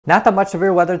Not that much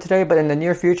severe weather today, but in the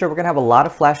near future, we're going to have a lot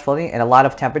of flash flooding and a lot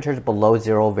of temperatures below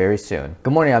zero very soon.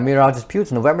 Good morning, I'm meteorologist Pew.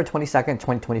 It's November 22nd,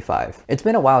 2025. It's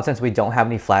been a while since we don't have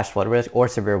any flash flood risk or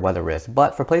severe weather risk,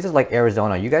 but for places like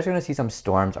Arizona, you guys are going to see some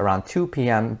storms around 2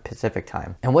 p.m. Pacific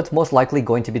time. And what's most likely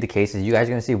going to be the case is you guys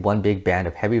are going to see one big band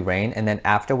of heavy rain, and then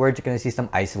afterwards, you're going to see some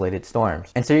isolated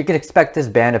storms. And so you can expect this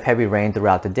band of heavy rain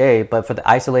throughout the day, but for the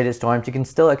isolated storms, you can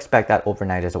still expect that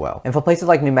overnight as well. And for places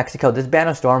like New Mexico, this band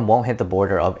of storm won't hit the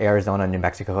border of Arizona and New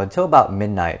Mexico until about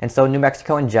midnight. And so New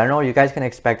Mexico in general, you guys can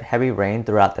expect heavy rain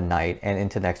throughout the night and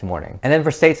into next morning. And then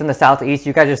for states in the southeast,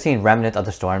 you guys are seeing remnants of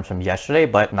the storms from yesterday,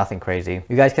 but nothing crazy.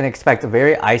 You guys can expect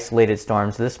very isolated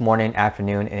storms this morning,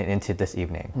 afternoon, and into this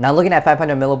evening. Now looking at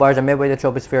 500 millibars and midway to the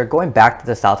troposphere, going back to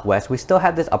the southwest, we still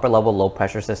have this upper level low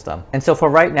pressure system. And so for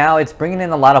right now, it's bringing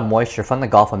in a lot of moisture from the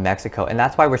Gulf of Mexico, and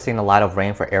that's why we're seeing a lot of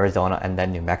rain for Arizona and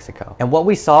then New Mexico. And what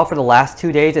we saw for the last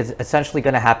 2 days is essentially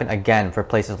going to happen again for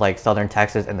places like southern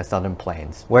Texas and the southern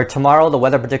plains, where tomorrow the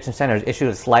Weather Prediction Center has issued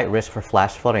a slight risk for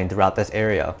flash flooding throughout this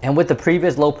area. And with the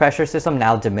previous low pressure system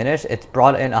now diminished, it's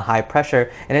brought in a high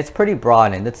pressure, and it's pretty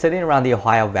broad, and it's sitting around the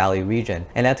Ohio Valley region,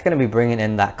 and that's going to be bringing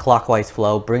in that clockwise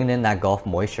flow, bringing in that Gulf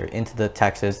moisture into the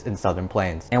Texas and southern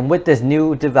plains. And with this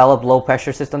new developed low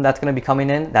pressure system that's going to be coming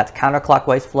in, that's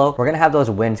counterclockwise flow, we're going to have those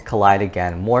winds collide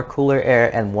again, more cooler air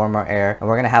and warmer air, and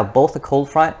we're going to have both the cold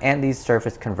front and these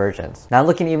surface convergence. Now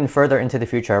looking even further into the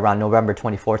future, around November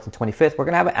 24th and 25th, we're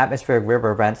going to have an atmospheric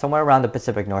river event somewhere around the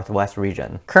Pacific Northwest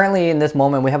region. Currently in this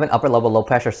moment, we have an upper level low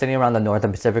pressure sitting around the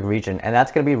northern Pacific region, and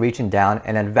that's going to be reaching down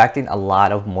and advecting a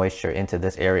lot of moisture into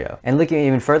this area. And looking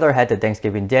even further ahead to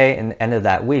Thanksgiving Day and the end of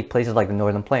that week, places like the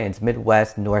northern plains,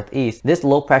 Midwest, Northeast, this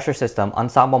low pressure system,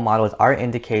 ensemble models are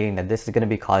indicating that this is going to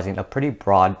be causing a pretty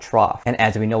broad trough. And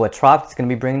as we know, a trough is going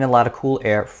to be bringing a lot of cool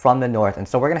air from the north, and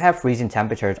so we're going to have freezing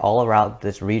temperatures all around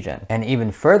this region. And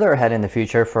even further ahead in the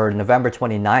future, for November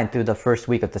 29th through the first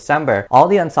week of December, all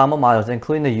the ensemble models,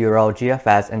 including the Euro,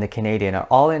 GFS, and the Canadian, are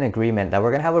all in agreement that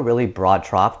we're going to have a really broad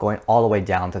trough going all the way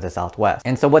down to the southwest.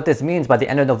 And so what this means, by the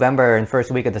end of November and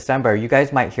first week of December, you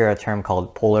guys might hear a term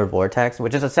called polar vortex,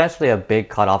 which is essentially a big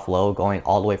cutoff low going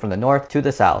all the way from the north to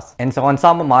the south. And so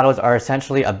ensemble models are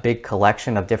essentially a big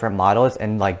collection of different models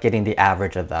and like getting the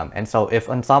average of them. And so if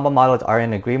ensemble models are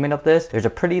in agreement of this, there's a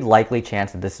pretty likely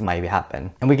chance that this might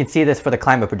happen. And we can see this for the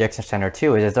Climate Prediction Center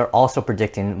too, is they're also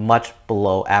predicting much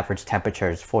below average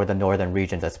temperatures for the northern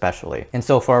regions especially. And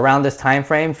so for around this time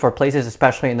frame, for places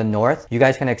especially in the north, you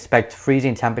guys can expect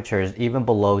freezing temperatures even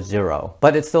below zero.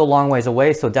 But it's still a long ways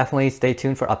away, so definitely stay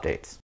tuned for updates.